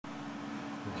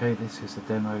Okay, this is a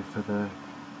demo for the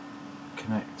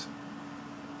Kinect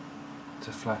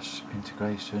to flash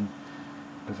integration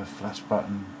with a flash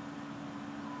button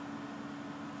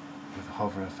with a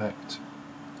hover effect.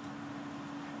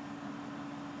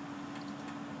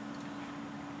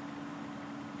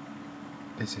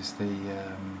 This is the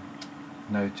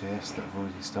Node.js that I've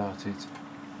already started.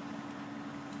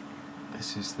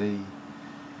 This is the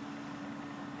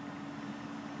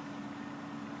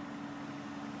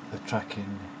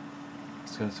tracking,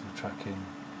 skeletal tracking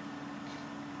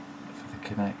for the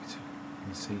Kinect in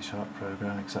the C#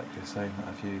 program, exactly the same that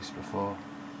I've used before.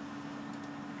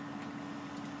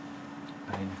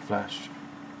 And in Flash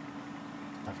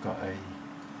I've got a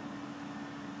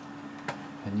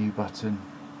new button,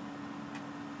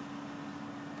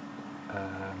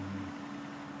 and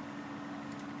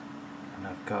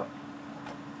I've got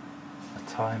a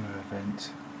timer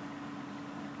event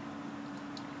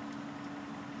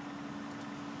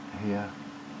here,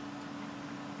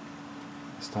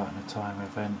 starting a timer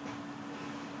event,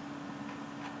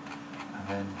 and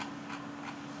then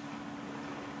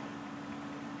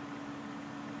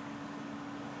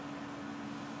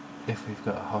if we've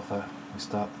got a hover, we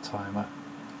start the timer,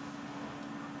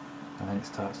 and then it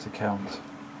starts to count,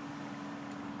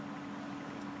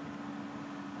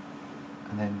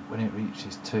 and then when it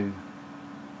reaches 2,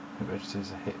 it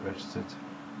registers a hit registered,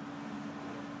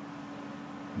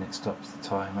 and it stops the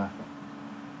timer.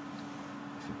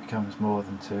 If it becomes more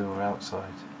than 2 or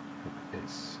outside,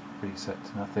 it's reset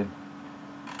to nothing.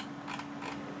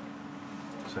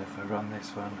 So if I run this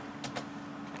one,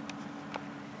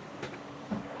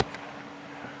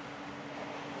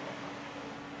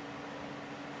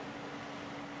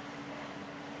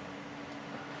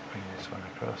 bring this one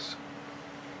across.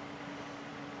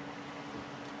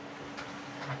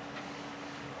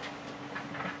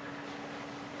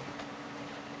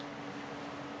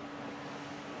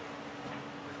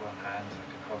 One hand I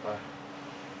can hover, it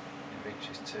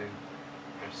reaches 2,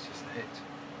 registers the hit.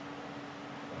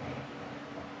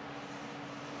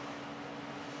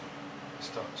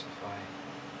 Stops if I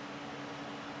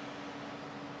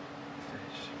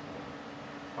finish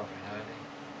hovering early.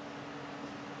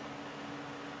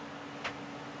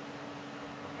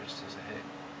 Registers a hit,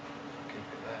 I'll keep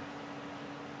it there.